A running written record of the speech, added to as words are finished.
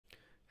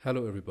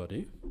Hello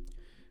everybody.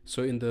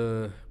 So in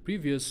the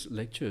previous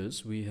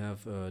lectures we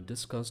have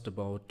discussed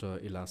about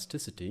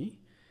elasticity,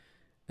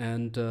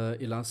 and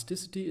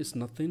elasticity is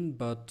nothing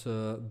but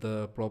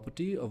the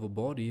property of a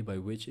body by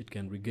which it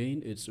can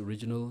regain its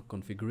original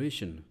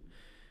configuration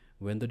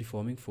when the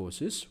deforming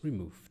force is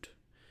removed.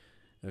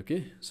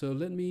 Okay, so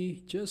let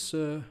me just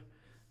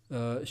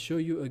show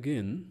you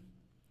again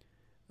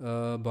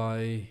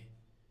by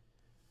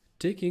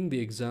taking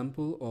the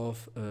example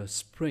of a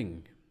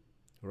spring.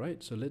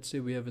 Right, so let's say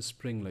we have a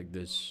spring like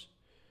this.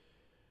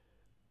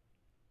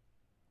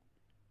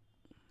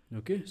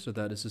 Okay, so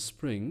that is a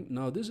spring.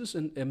 Now this is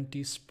an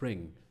empty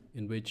spring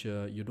in which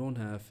you don't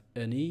have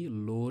any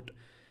load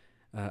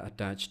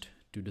attached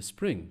to the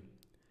spring.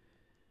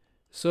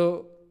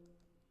 So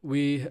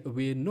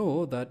we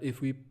know that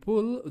if we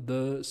pull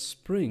the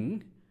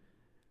spring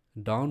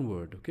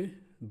downward, okay,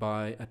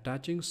 by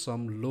attaching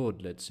some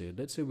load, let's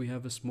say we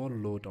have a small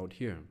load out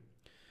here.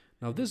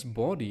 Now this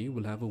body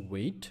will have a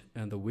weight,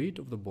 and the weight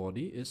of the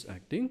body is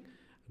acting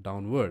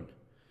downward.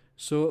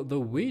 So the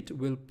weight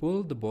will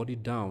pull the body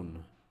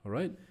down, all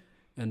right?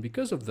 And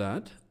because of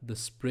that, the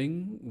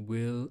spring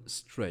will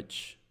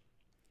stretch.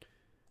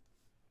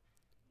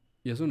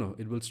 Yes or no?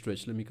 It will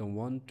stretch. Let me count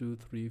 1, 2,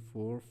 3,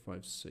 4,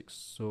 5, 6.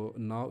 So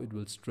now it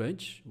will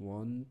stretch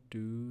 1,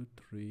 2,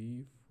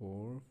 3,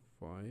 4,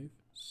 5,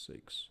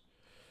 6.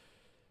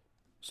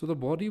 So the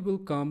body will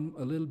come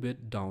a little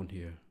bit down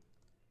here.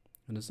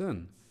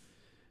 Understand?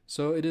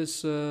 So it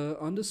is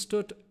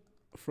understood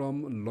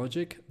from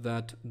logic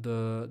that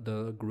the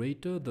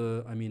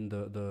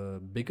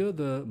bigger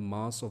the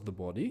mass of the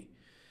body,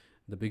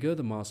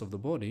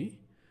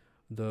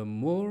 the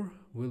more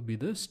will be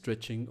the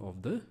stretching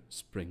of the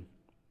spring.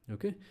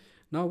 Okay.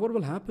 Now what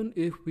will happen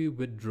if we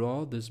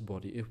withdraw this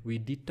body, if we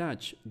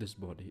detach this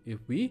body,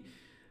 if we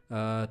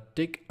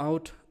take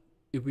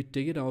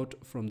it out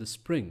from the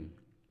spring?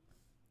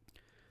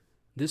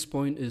 This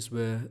point is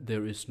where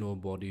there is no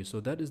body. So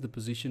that is the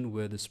position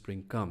where the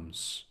spring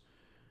comes.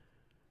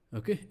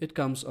 Okay, it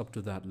comes up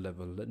to that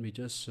level. Let me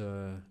just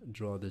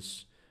draw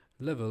this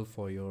level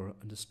for your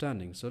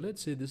understanding. So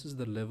let's say this is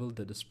the level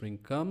that the spring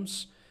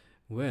comes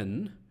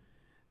when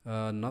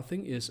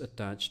nothing is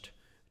attached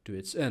to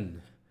its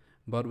end.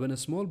 But when a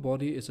small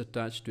body is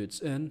attached to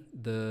its end,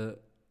 the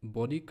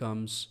body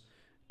comes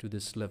to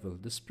this level.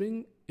 The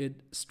spring,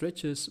 it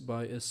stretches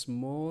by a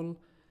small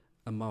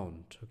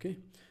amount. Okay.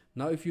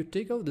 Now, if you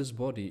take out this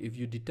body, if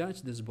you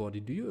detach this body,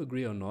 do you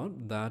agree or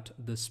not that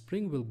the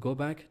spring will go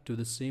back to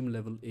the same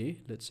level A?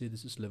 Let's say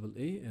this is level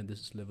A and this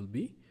is level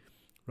B,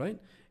 right?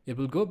 It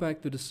will go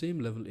back to the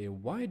same level A.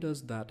 Why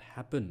does that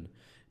happen?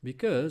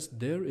 Because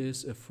there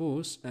is a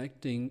force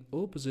acting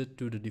opposite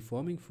to the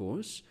deforming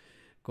force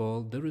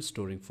called the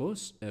restoring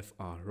force,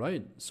 Fr,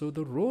 right? So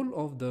the role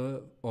of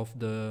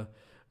the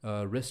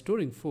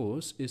restoring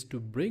force is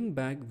to bring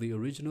back the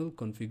original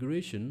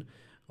configuration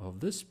of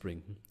the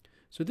spring.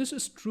 So this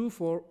is true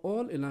for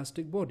all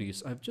elastic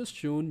bodies. I've just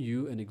shown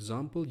you an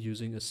example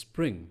using a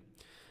spring,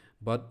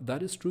 but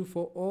that is true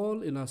for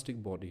all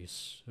elastic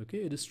bodies. Okay,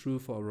 it is true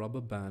for a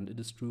rubber band, it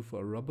is true for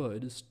a rubber,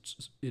 it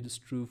is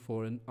true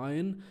for an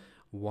iron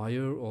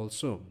wire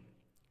also.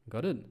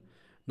 Got it?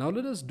 Now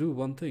let us do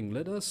one thing.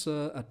 Let us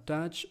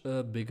attach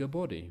a bigger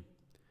body.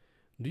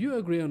 Do you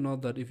agree or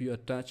not that if you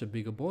attach a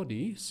bigger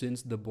body,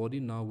 since the body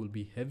now will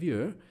be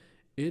heavier,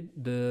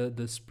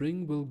 the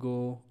spring will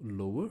go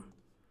lower?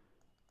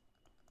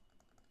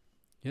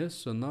 Yes,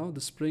 so now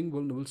the spring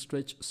will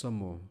stretch some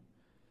more.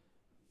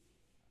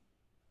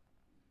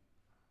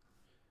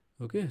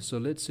 Okay, so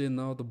let's say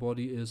now the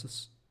body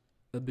is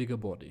a bigger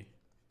body.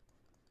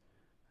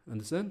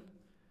 Understand?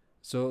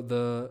 So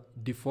the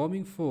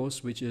deforming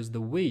force, which is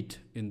the weight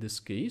in this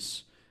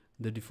case,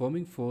 the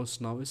deforming force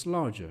now is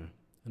larger.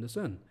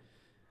 Understand?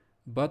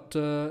 But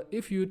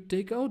if you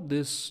take out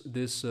this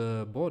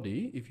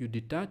body, if you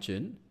detach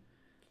it,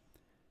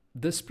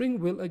 the spring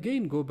will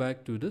again go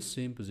back to the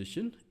same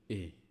position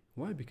A.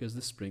 Why? Because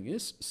the spring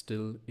is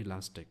still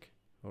elastic.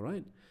 All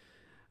right.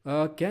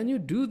 Can you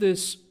do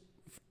this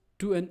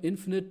to an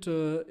infinite,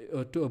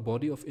 to a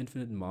body of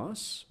infinite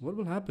mass? What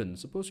will happen?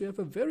 Suppose you have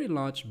a very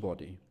large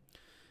body.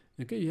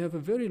 Okay, you have a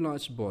very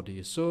large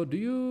body. So do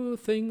you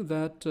think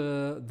that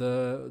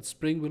the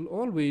spring will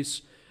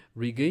always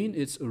regain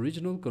its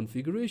original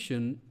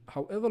configuration,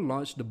 however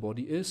large the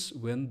body is,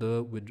 when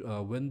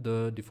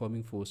the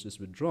deforming force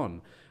is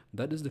withdrawn?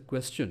 That is the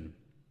question.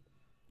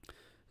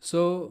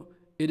 So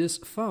it is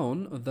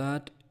found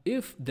that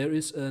if there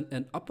is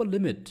an upper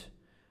limit,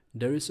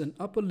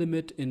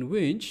 in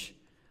which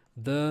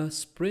the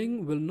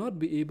spring will not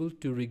be able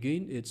to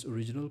regain its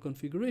original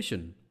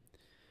configuration.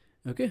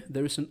 Okay,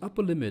 there is an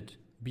upper limit.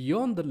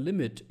 Beyond the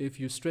limit, if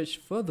you stretch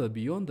further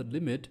beyond the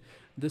limit,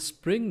 the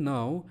spring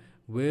now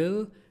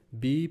will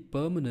be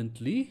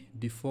permanently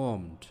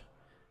deformed.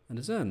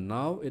 Understand?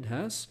 Now it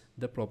has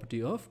the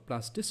property of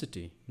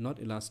plasticity, not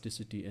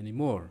elasticity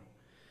anymore.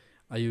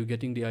 Are you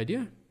getting the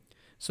idea?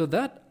 So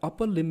that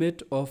upper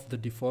limit of the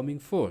deforming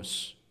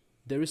force,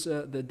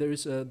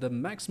 the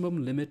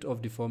maximum limit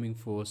of deforming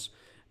force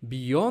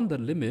Beyond the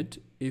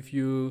limit, if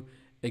you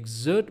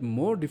exert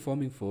more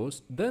deforming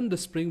force, then the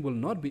spring will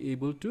not be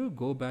able to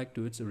go back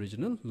to its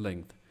original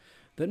length.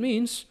 That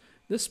means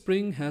the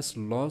spring has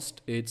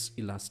lost its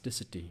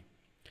elasticity.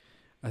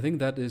 I think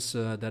that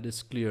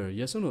is clear.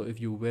 Yes or no?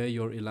 If you wear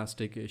your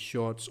elastic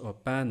shorts or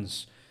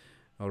pants,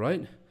 all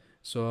right.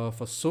 So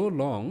for so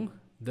long,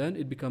 then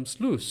it becomes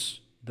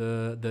loose.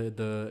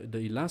 The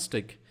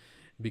elastic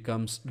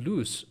becomes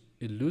loose.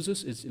 It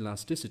loses its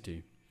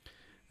elasticity.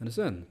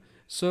 Understand?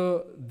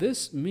 So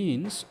this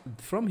means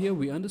from here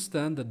we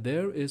understand that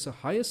there is a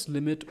highest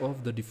limit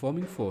of the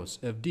deforming force,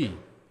 Fd,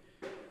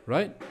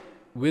 right?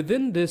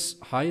 Within this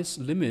highest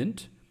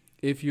limit,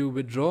 if you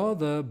withdraw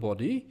the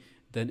body,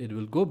 then it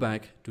will go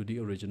back to the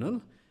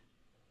original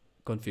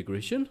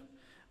configuration.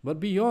 But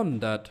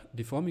beyond that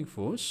deforming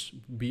force,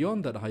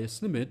 beyond that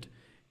highest limit,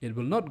 it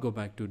will not go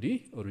back to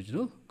the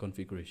original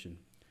configuration.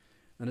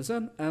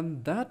 Understand?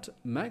 And that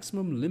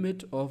maximum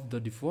limit of the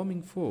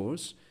deforming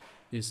force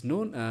is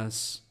known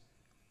as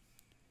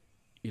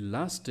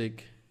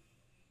elastic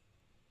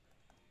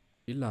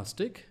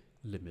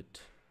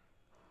limit.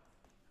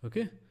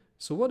 Okay,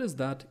 so what is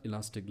that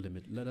elastic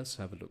limit? Let us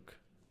have a look.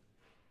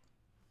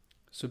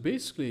 So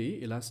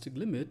basically, elastic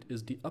limit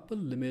is the upper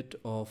limit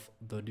of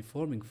the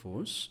deforming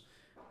force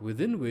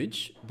within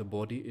which the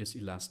body is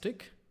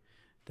elastic.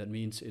 That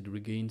means it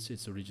regains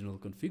its original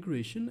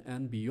configuration,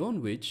 and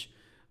beyond which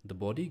the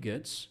body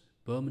gets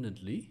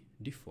permanently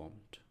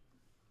deformed.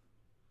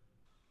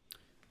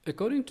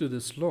 According to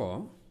this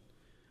law,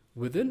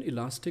 within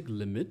elastic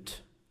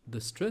limit, the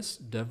stress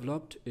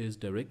developed is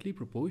directly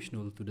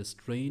proportional to the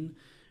strain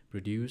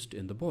produced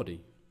in the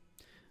body.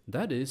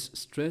 That is,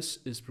 stress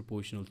is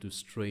proportional to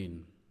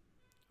strain,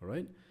 all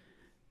right?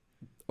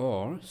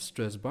 Or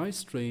stress by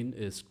strain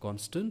is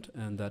constant,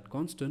 and that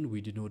constant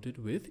we denote it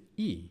with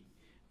E,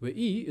 where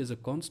E is a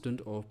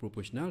constant of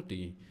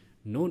proportionality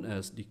known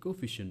as the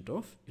coefficient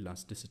of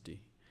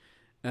elasticity.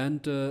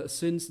 And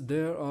since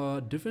there are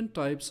different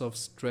types of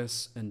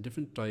stress and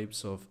different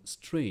types of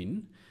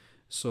strain,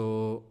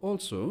 so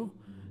also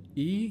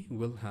E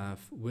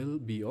will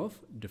be of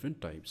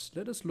different types.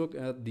 Let us look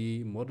at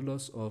the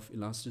modulus of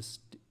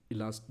elasticity,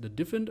 the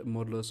different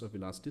modulus of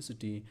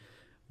elasticity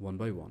one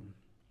by one.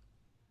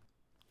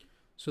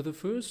 So the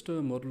first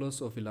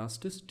modulus of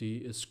elasticity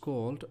is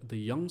called the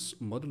Young's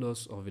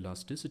modulus of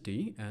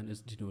elasticity and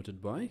is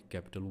denoted by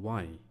capital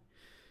Y.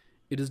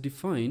 It is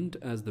defined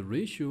as the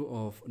ratio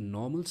of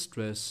normal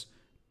stress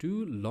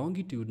to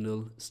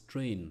longitudinal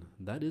strain.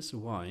 That is,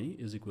 Y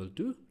is equal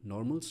to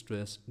normal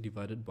stress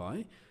divided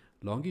by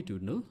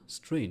longitudinal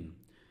strain.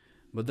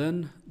 But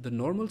then the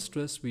normal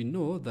stress, we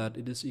know that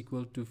it is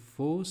equal to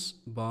force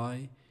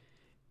by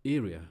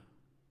area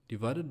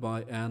divided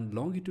by, and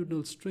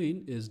longitudinal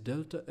strain is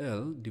delta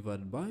L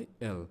divided by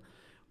L.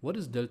 What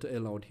is delta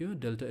L out here?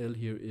 Delta L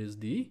here is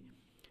the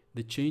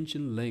change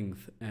in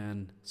length,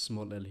 and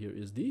small l here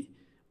is the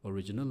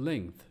original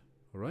length.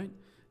 All right.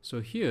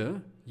 So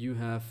here you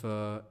have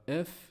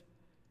F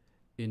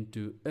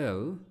into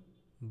L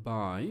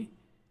by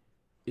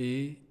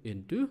A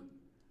into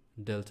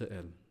delta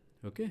L.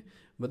 Okay.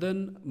 But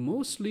then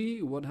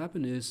mostly what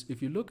happened is,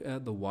 if you look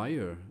at the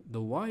wire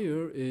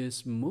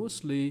is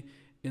mostly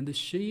in the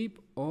shape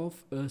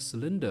of a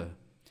cylinder.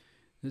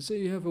 Let's say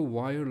you have a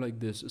wire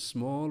like this, a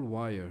small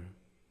wire,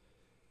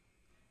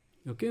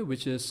 okay,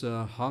 which is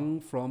hung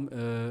from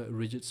a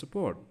rigid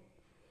support.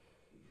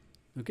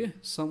 Okay,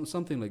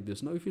 something like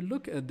this. Now if you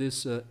look at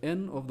this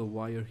end of the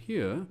wire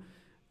here,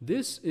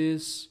 this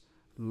is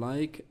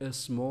like a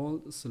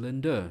small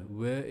cylinder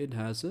where it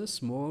has a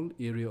small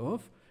area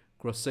of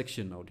cross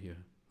section out here.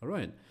 All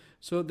right,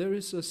 so there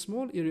is a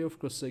small area of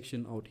cross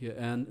section out here,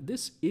 and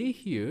this A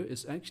here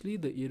is actually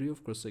the area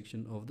of cross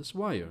section of this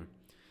wire.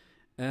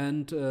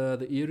 And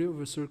the area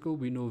of a circle,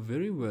 we know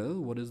very well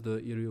what is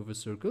the area of a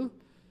circle.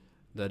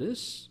 That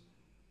is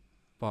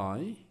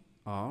pi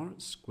r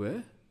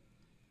square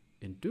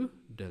into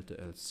delta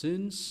L,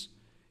 since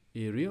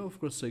area of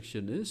cross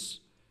section is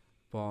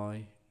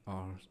pi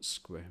r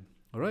square.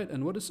 All right,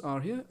 and what is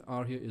r here?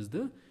 R here is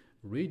the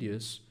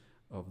radius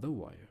of the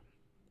wire.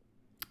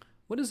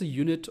 What is the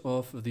unit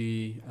of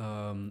the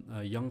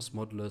Young's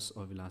modulus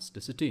of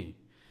elasticity?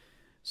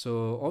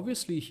 So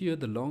obviously here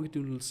the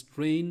longitudinal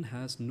strain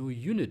has no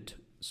unit,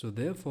 so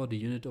therefore the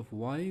unit of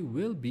Y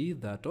will be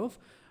that of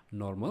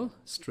normal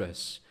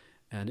stress,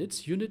 and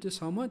its unit is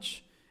how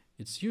much?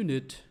 Its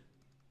unit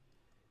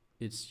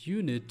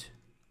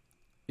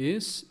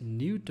is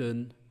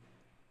Newton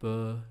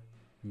per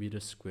meter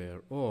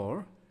square,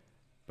 or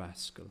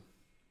Pascal.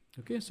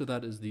 Okay, so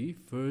that is the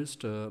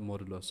first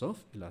modulus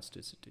of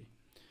elasticity.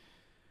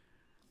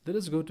 Let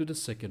us go to the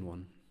second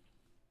one.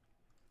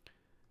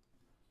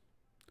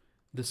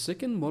 The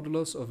second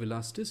modulus of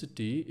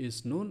elasticity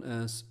is known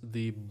as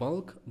the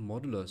bulk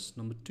modulus,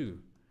 number 2.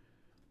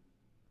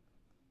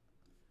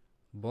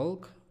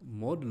 Bulk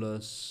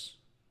modulus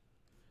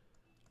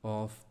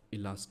of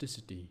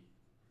elasticity.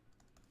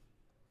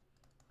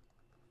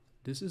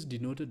 This is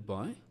denoted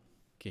by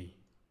K.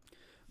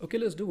 Okay,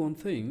 let's do one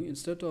thing.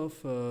 Instead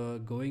of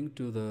going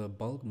to the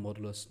bulk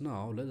modulus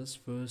now, let us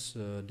first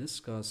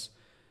discuss,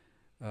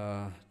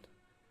 uh,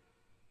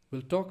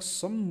 we'll talk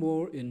some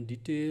more in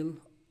detail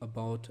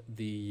about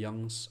the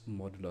Young's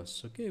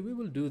modulus. Okay, we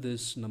will do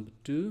this number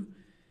 2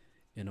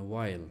 in a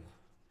while.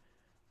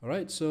 All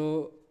right,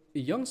 so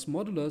Young's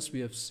modulus, we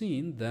have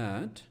seen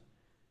that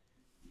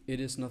it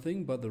is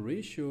nothing but the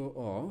ratio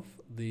of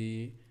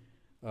the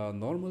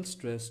normal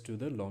stress to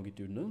the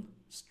longitudinal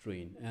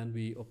strain, and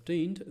we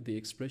obtained the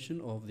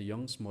expression of the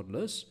Young's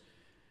modulus.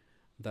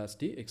 That's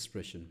the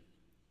expression.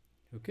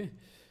 Okay,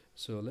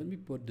 so let me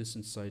put this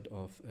inside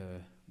of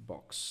a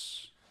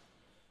box.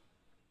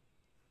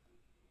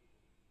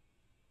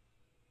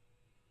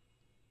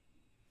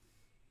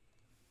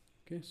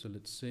 Okay, so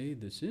let's say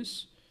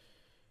this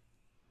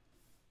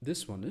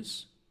one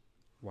is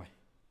y.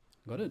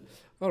 Got it?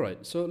 All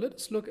right, so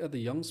let's look at the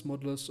Young's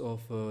modulus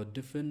of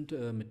different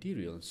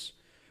materials.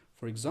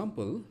 For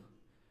example,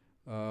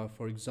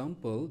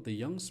 the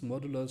Young's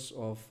modulus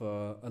of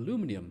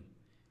aluminum,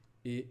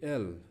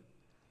 Al,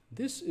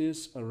 this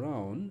is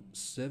around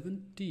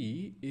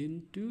 70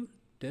 into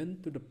 10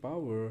 to the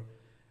power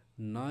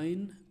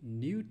 9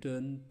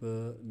 Newton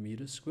per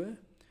meter square.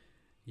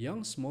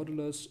 Young's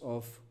modulus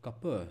of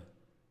copper,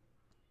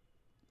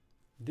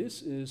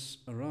 this is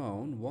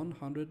around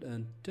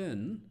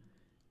 110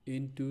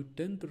 into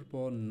 10 to the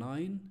power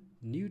 9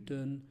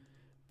 Newton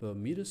per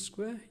meter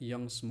square.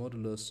 Young's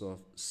modulus of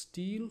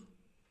steel,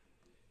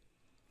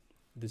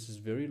 this is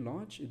very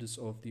large. It is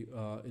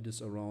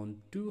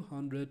around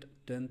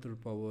 210 to the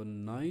power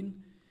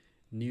 9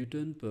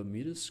 Newton per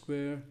meter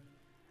square.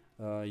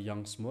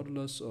 Young's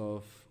modulus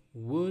of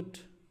wood,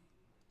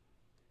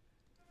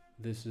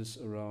 this is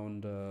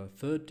around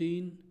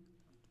 13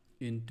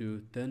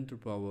 into 10 to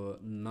the power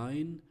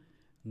 9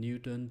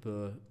 Newton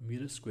per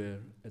meter square,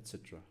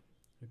 etc.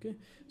 Okay,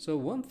 so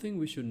one thing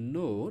we should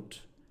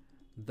note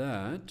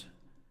that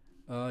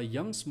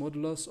Young's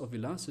modulus of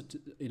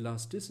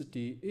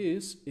elasticity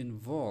is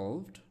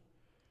involved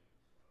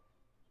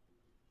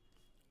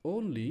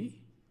only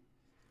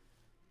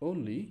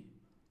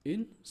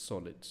in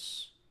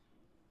solids.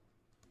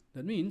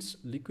 That means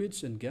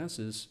liquids and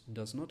gases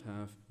does not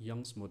have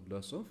Young's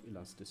modulus of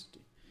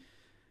elasticity.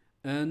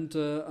 And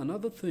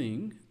another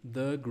thing,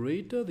 the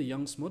greater the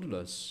Young's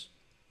modulus,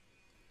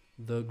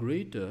 the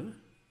greater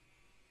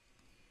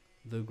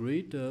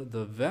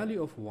the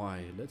value of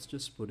y, let's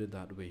just put it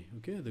that way.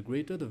 Okay, the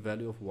greater the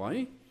value of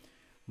y,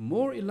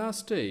 more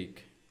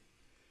elastic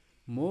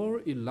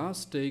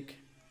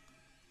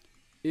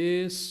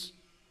is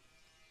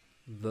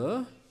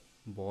the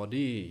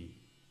body.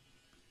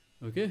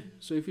 Okay,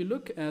 so if you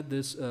look at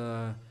this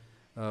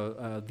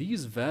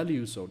these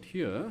values out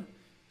here,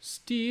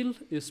 steel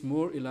is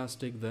more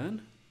elastic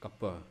than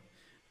copper,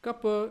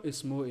 copper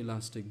is more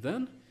elastic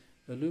than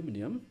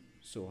aluminum,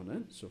 so on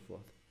and so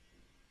forth.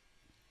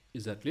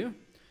 Is that clear?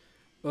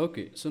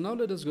 Okay, so now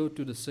let us go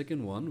to the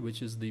second one,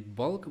 which is the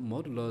bulk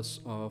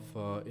modulus of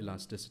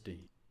elasticity.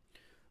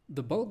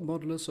 The bulk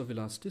modulus of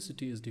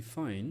elasticity is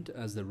defined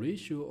as the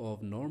ratio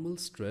of normal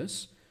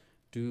stress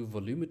to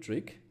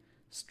volumetric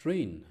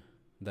strain.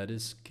 That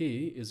is,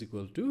 K is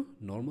equal to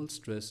normal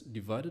stress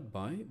divided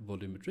by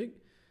volumetric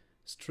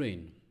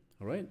strain.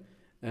 All right,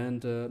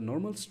 and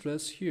normal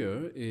stress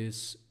here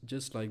is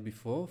just like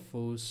before,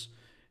 force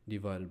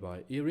divided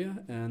by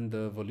area, and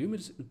the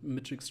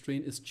volumetric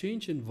strain is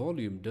change in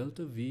volume,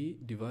 delta V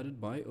divided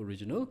by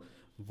original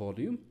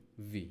volume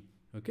V.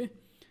 Okay,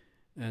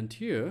 and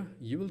here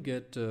you will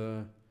get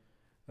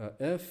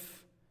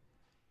F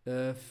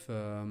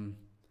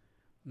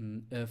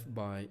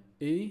by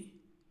A,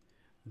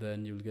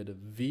 then you'll get a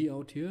V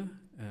out here,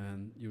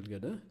 and you'll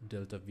get a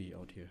delta V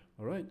out here.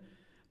 All right,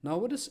 now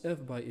what is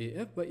F by A?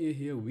 F by A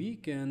here, we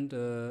can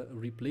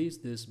replace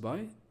this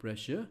by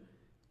pressure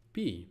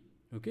P.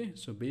 Okay,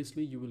 so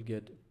basically you will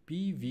get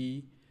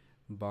PV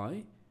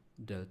by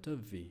delta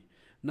V.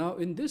 Now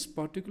in this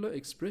particular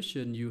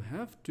expression, you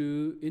have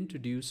to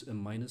introduce a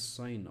minus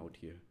sign out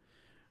here.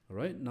 All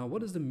right, now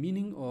what is the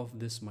meaning of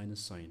this minus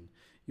sign?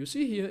 You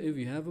see here, if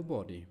you have a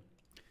body,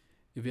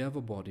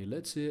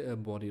 let's say a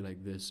body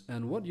like this,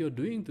 and what you're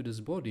doing to this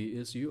body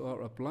is you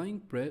are applying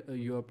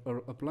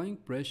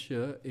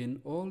pressure in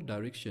all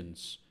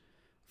directions,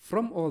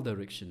 from all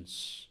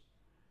directions.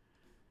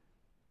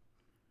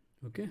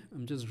 Okay,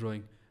 I'm just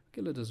drawing.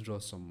 Okay, let us draw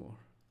some more.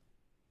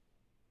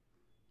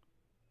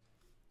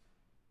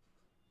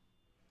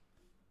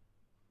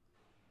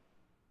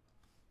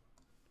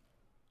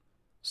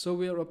 So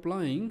we are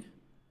applying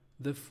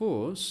the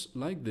force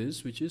like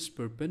this, which is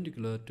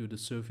perpendicular to the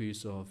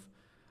surface of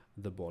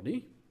the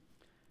body.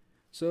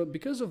 So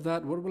because of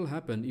that, what will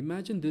happen?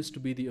 Imagine this to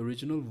be the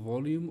original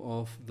volume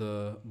of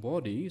the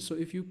body. So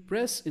if you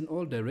press in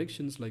all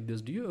directions like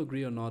this, do you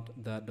agree or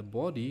not that the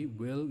body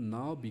will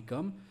now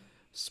become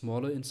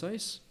smaller in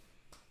size?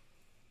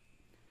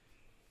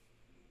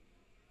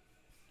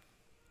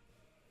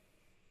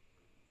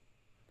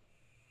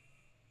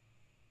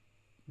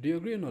 Do you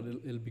agree or not?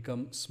 It'll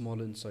become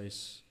smaller in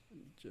size.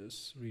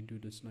 Just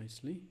redo this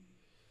nicely.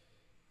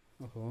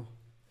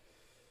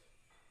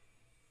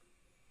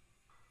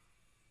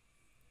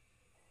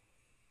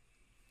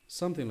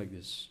 something like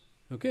this.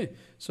 Okay,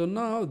 so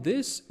now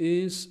this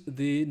is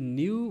the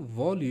new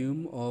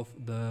volume of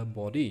the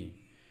body.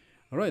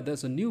 All right,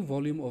 that's a new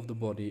volume of the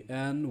body.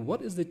 And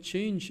what is the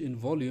change in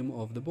volume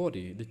of the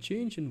body? The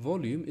change in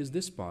volume is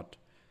this part.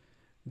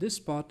 This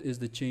part is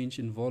the change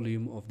in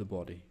volume of the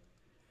body.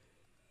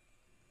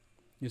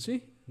 You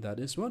see, that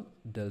is what?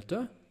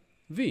 Delta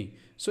V.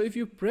 So if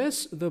you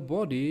press the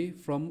body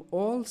from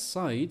all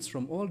sides,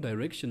 from all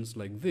directions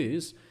like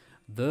this,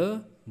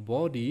 the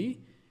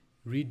body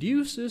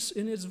reduces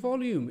in its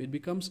volume. It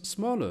becomes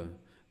smaller.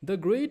 The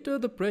greater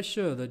the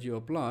pressure that you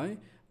apply,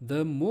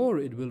 the more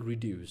it will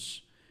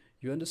reduce.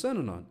 You understand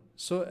or not?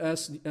 So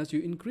as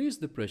you increase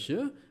the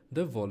pressure,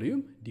 the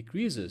volume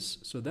decreases.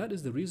 So that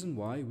is the reason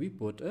why we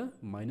put a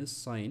minus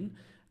sign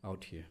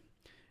out here.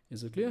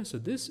 Is it clear? So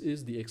this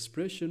is the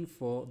expression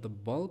for the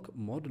bulk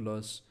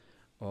modulus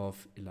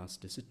of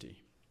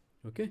elasticity.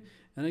 Okay,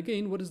 and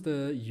again, what is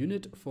the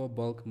unit for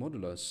bulk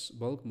modulus?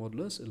 Bulk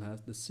modulus, it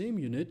has the same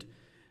unit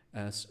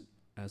as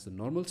the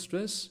normal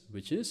stress,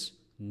 which is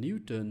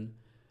Newton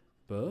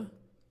per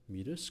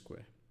meter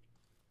square.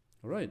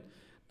 All right,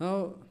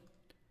 now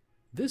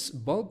this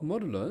bulk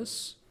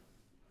modulus,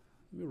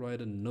 let me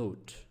write a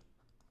note.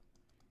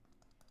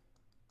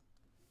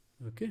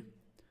 Okay,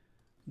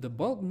 the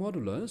bulk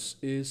modulus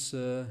is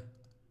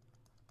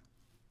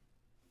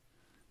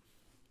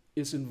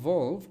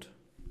involved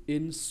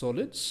in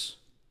solids.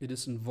 It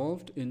is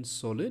involved in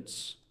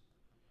solids,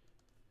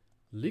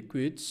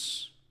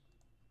 liquids,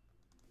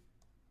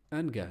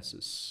 and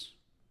gases.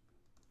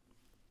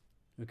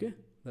 Okay,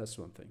 that's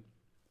one thing.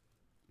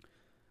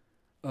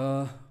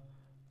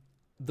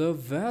 The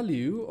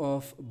value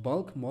of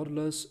bulk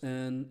modulus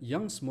and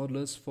Young's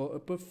modulus for a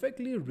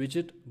perfectly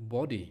rigid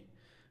body.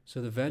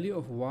 So the value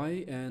of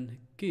Y and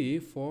K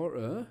for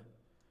a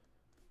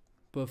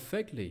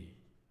perfectly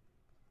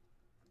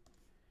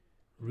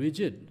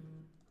rigid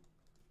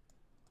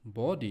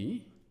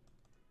body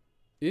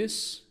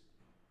is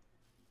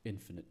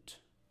infinite.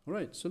 All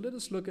right, so let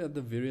us look at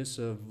the various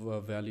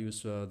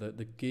values.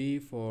 The K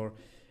for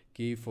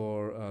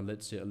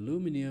let's say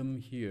aluminum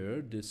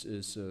here, this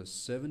is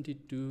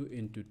 72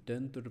 into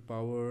 10 to the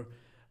power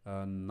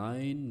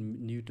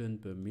 9 Newton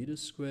per meter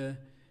square.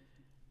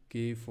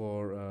 K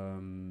for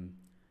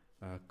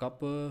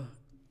copper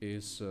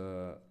is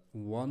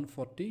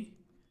 140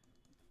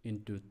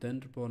 into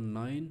 10 to the power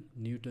 9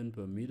 Newton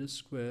per meter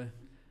square.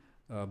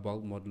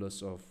 Bulk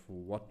modulus of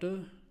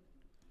water,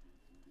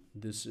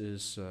 this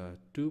is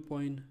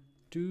 2.2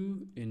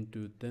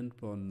 into 10 to the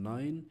power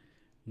 9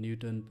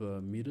 Newton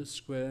per meter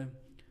square.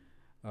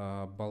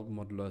 Bulk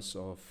modulus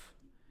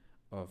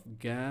of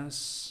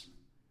gas,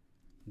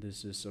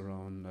 this is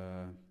around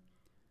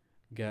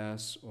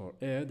gas or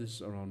air, this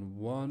is around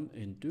 1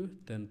 into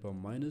 10 to the power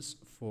minus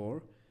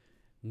 4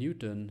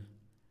 Newton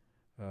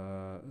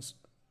 10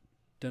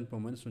 to the power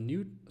minus 4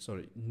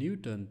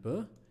 Newton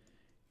per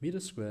meter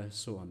square,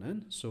 so on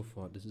and so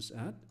forth. This is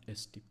at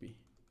STP.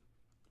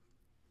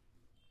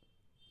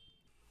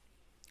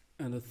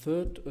 And the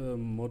third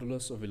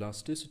modulus of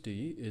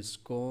elasticity is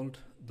called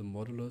the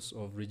modulus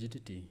of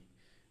rigidity.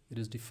 It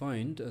is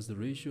defined as the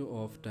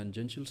ratio of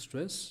tangential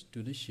stress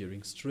to the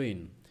shearing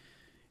strain.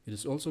 It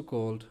is also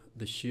called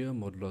the shear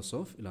modulus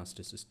of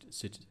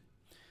elasticity.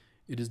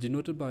 It is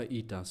denoted by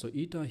eta. So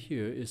eta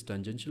here is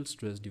tangential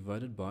stress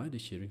divided by the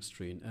shearing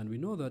strain. And we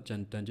know that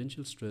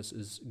tangential stress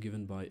is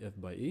given by F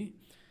by A.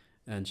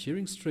 And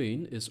shearing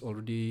strain is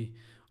already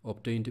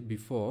obtained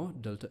before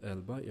delta L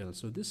by L.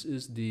 So this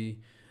is the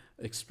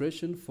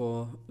expression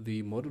for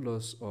the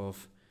modulus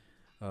of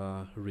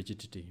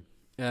rigidity.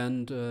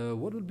 And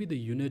what would be the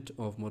unit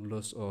of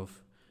modulus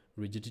of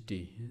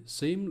rigidity?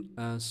 Same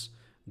as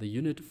the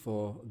unit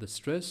for the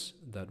stress,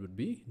 that would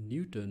be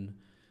Newton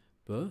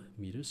per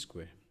meter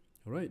square.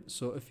 All right,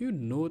 so a few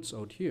notes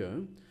out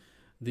here.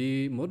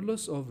 The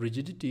modulus of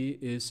rigidity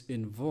is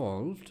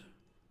involved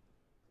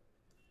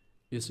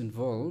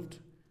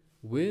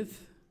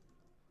with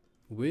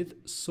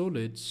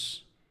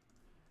solids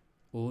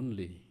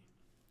only.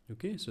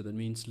 Okay, so that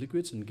means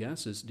liquids and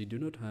gases, they do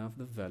not have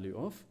the value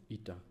of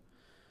eta.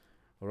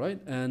 All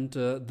right, and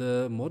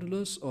the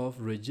modulus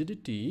of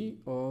rigidity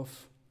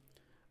of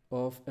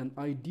an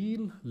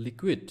ideal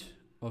liquid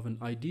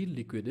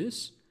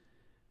is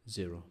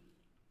 0.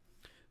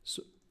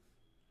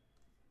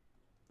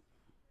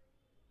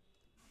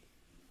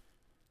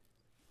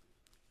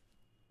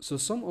 So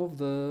some of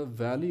the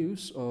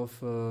values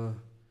of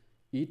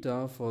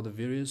eta for the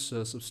various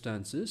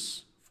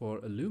substances. For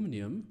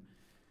aluminum,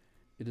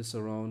 it is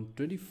around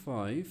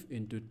 25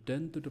 into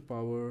 10 to the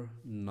power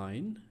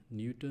 9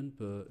 Newton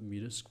per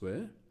meter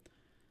square.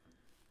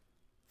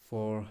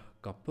 For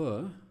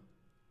copper,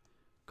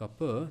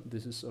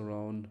 this is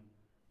around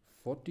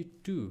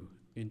 42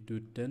 into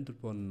 10 to the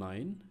power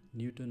 9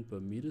 Newton per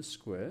meter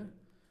square.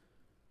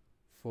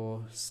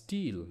 For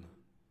steel,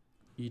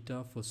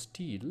 eta for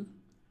steel,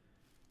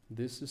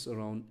 this is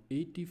around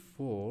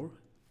 84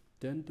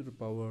 10 to the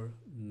power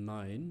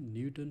 9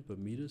 Newton per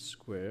meter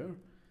square.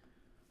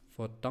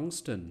 For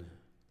tungsten,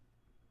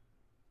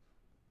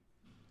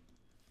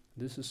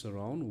 This is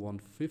around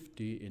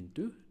 150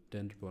 into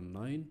 10 to the power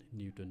 9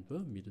 Newton per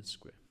meter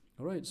square.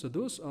 All right, so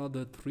those are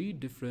the three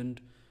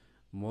different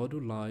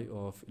moduli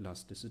of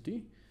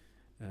elasticity,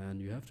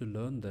 and you have to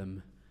learn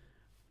them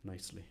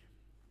nicely.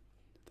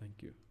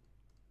 Thank you.